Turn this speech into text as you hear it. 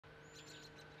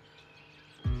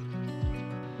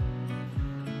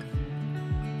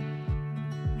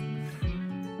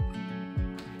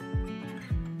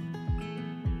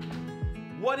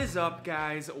What is up,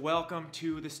 guys? Welcome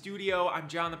to the studio. I'm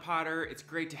Jonthepotter. It's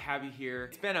great to have you here.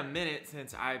 It's been a minute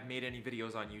since I've made any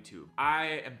videos on YouTube.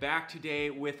 I am back today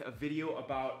with a video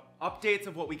about updates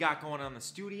of what we got going on in the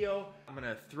studio. I'm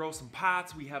gonna throw some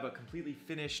pots. We have a completely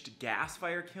finished gas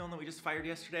fire kiln that we just fired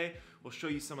yesterday. We'll show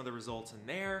you some of the results in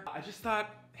there. I just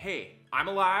thought, hey, I'm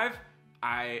alive.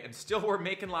 We're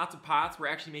making lots of pots. We're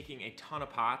actually making a ton of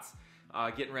pots.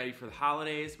 Getting ready for the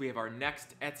holidays. We have our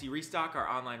next Etsy restock, our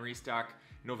online restock,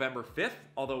 November 5th,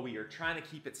 although we are trying to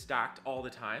keep it stocked all the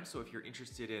time. So if you're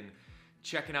interested in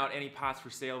checking out any pots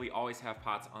for sale, we always have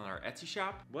pots on our Etsy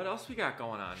shop. What else we got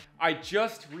going on? I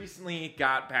just recently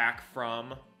got back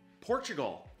from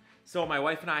Portugal. So my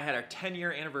wife and I had our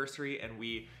 10-year anniversary and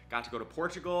we got to go to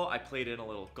Portugal. I played in a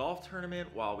little golf tournament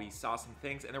while we saw some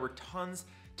things, and there were tons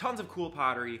of cool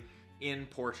pottery in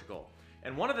Portugal.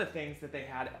 And one of the things that they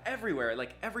had everywhere,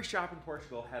 like every shop in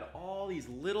Portugal had all these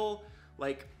little,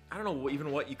 like, I don't know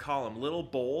even what you call them, little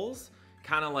bowls,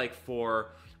 kind of like for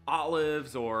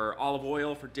olives or olive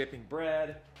oil for dipping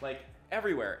bread, like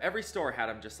everywhere. Every store had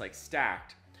them just like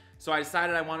stacked. So I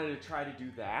decided I wanted to try to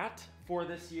do that for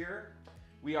this year.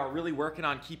 We are really working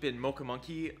on keeping Mocha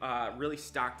really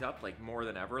stocked up, like more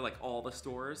than ever, like all the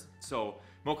stores. So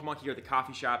Mocha are the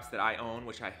coffee shops that I own,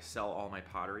 which I sell all my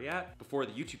pottery at. Before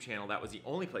the YouTube channel, that was the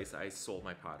only place I sold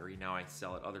my pottery. Now I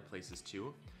sell it other places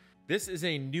too. This is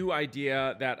a new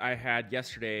idea that I had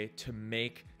yesterday to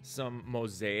make some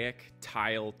mosaic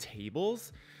tile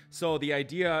tables. So the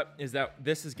idea is that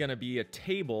this is gonna be a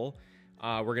table.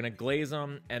 We're gonna glaze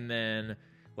them and then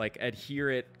like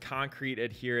concrete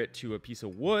adhere it to a piece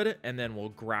of wood, and then we'll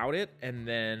grout it and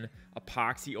then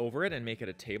epoxy over it and make it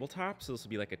a tabletop. So this will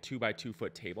be like a 2x2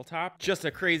 foot tabletop. Just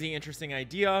a crazy interesting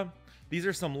idea. These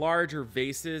are some larger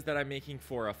vases that I'm making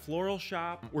for a floral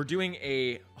shop. We're doing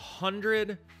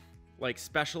 100 like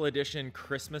special edition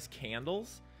Christmas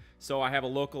candles. So I have a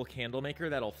local candle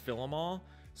maker that'll fill them all.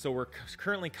 So we're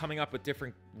currently coming up with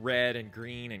different red and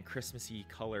green and Christmassy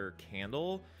color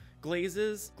candle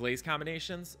glaze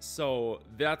combinations. So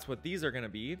that's what these are gonna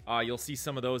be. You'll see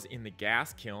some of those in the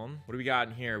gas kiln. What do we got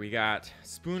in here? We got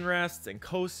spoon rests and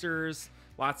coasters,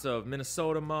 lots of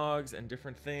Minnesota mugs and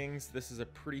different things. This is a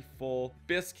pretty full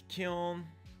bisque kiln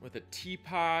with a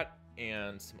teapot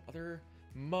and some other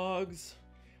mugs.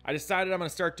 I decided I'm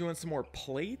gonna start doing some more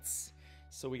plates.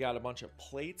 So we got a bunch of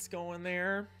plates going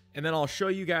there. And then I'll show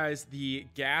you guys the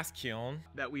gas kiln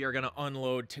that we are gonna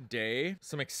unload today.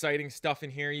 Some exciting stuff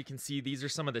in here. You can see these are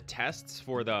some of the tests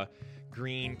for the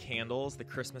green candles, the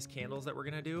Christmas candles that we're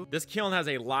gonna do. This kiln has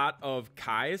a lot of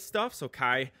Kai's stuff. So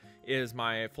Kai is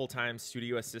my full-time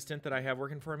studio assistant that I have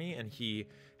working for me, and he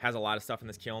has a lot of stuff in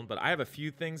this kiln, but I have a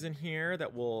few things in here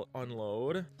that we'll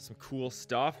unload. Some cool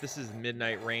stuff. This is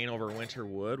Midnight Rain over Winter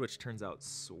Wood, which turns out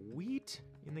sweet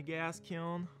in the gas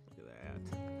kiln. Look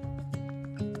at that.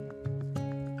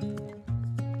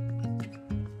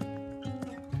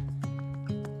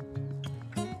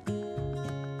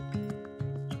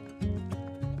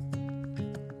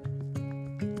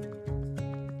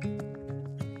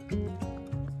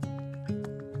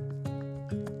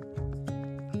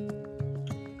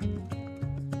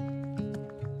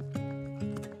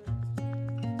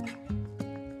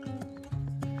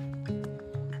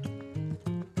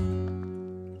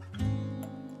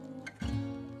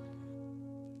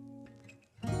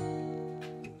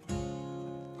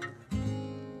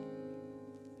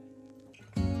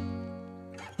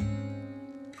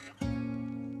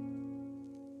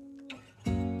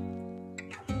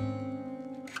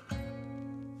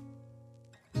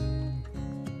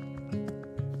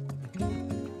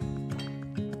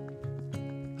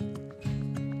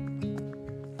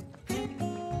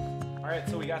 All right,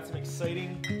 so we got some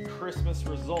exciting Christmas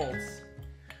results.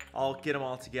 I'll get them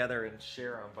all together and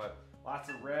share them, but lots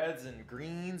of reds and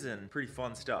greens and pretty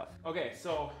fun stuff. Okay,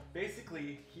 so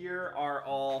basically here are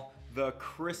all the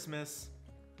Christmas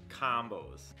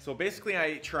combos. So basically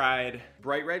I tried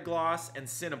bright red gloss and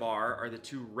cinnabar are the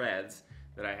two reds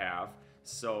that I have.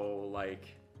 So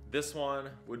like this one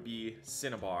would be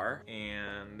cinnabar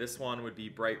and this one would be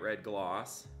bright red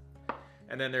gloss.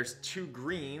 And then there's two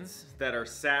greens that are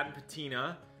satin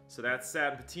patina. So that's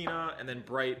satin patina, and then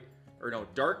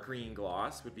dark green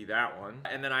gloss would be that one.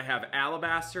 And then I have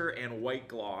alabaster and white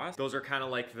gloss. Those are kind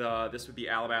of like this would be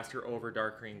alabaster over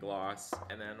dark green gloss,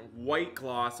 and then white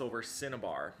gloss over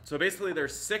cinnabar. So basically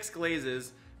there's 6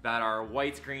 glazes that are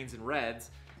whites, greens, and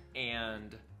reds,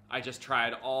 and I just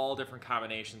tried all different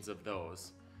combinations of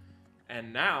those.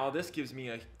 And now this gives me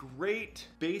a great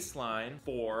baseline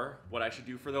for what I should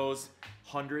do for those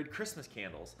 100 Christmas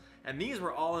candles. And these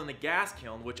were all in the gas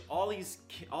kiln, which all these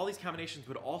combinations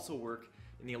would also work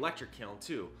in the electric kiln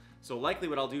too. So likely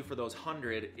what I'll do for those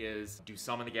 100 is do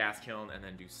some in the gas kiln and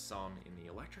then do some in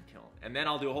the electric kiln. And then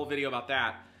I'll do a whole video about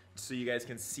that so you guys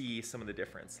can see some of the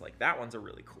difference. Like that one's a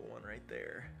really cool one right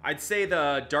there. I'd say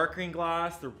the dark green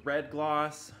gloss, the red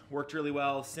gloss worked really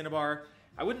well. Cinnabar.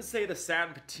 I wouldn't say the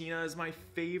satin patina is my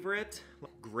favorite.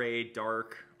 Gray,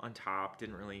 dark on top,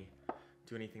 didn't really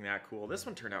do anything that cool. This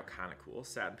one turned out kind of cool.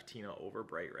 Satin patina over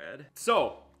bright red.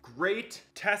 So, great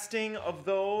testing of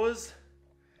those.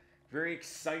 Very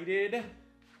excited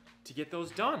to get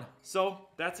those done. So,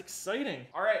 that's exciting.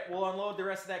 All right, we'll unload the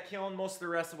rest of that kiln. Most of the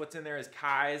rest of what's in there is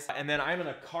Kai's. And then I'm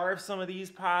gonna carve some of these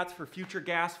pots for future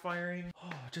gas firing. Oh,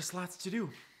 just lots to do.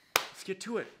 Let's get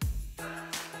to it.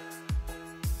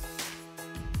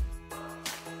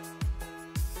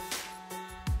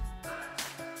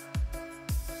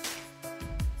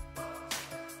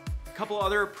 Couple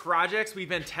other projects, we've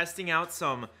been testing out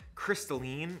some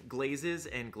crystalline glazes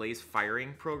and glaze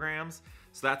firing programs.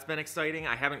 So that's been exciting.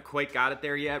 I haven't quite got it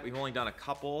there yet. We've only done a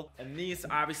couple. And these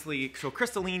obviously, so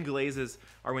crystalline glazes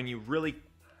are when you really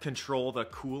control the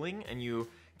cooling and you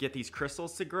get these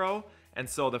crystals to grow. And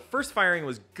so the first firing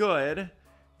was good,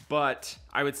 but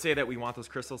I would say that we want those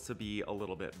crystals to be a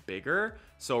little bit bigger.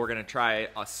 So we're gonna try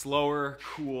a slower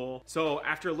cool. So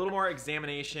after a little more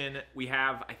examination, we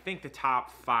have, I think, the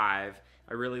top 5.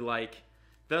 I really like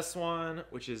this one,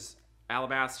 which is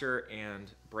alabaster and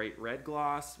bright red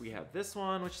gloss. We have this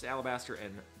one, which is alabaster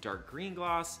and dark green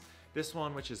gloss. This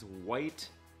one, which is white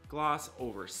gloss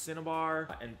over cinnabar.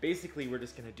 And basically we're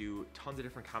just gonna do tons of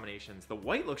different combinations. The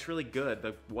white looks really good.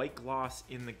 The white gloss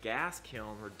in the gas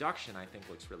kiln reduction, I think,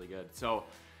 looks really good. So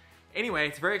anyway,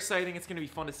 it's very exciting. It's gonna be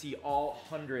fun to see all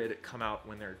 100 come out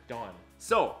when they're done.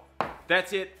 So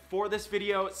that's it for this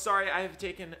video. Sorry I have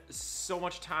taken so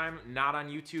much time not on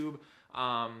YouTube,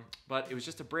 but it was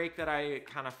just a break that I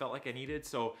kind of felt like I needed.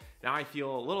 So now I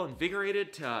feel a little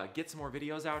invigorated to get some more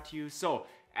videos out to you. So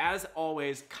as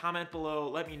always, comment below.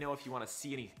 Let me know if you want to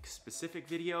see any specific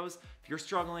videos. If you're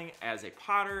struggling as a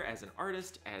potter, as an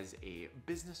artist, as a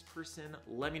business person,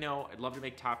 let me know. I'd love to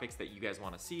make topics that you guys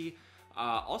want to see.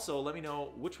 Also, let me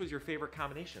know which was your favorite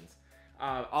combinations.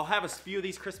 I'll have a few of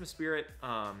these Christmas Spirit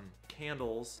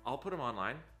candles. I'll put them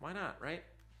online. Why not, right?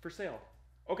 For sale.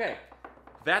 Okay,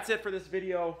 that's it for this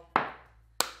video.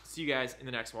 See you guys in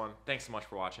the next one. Thanks so much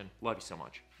for watching. Love you so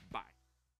much.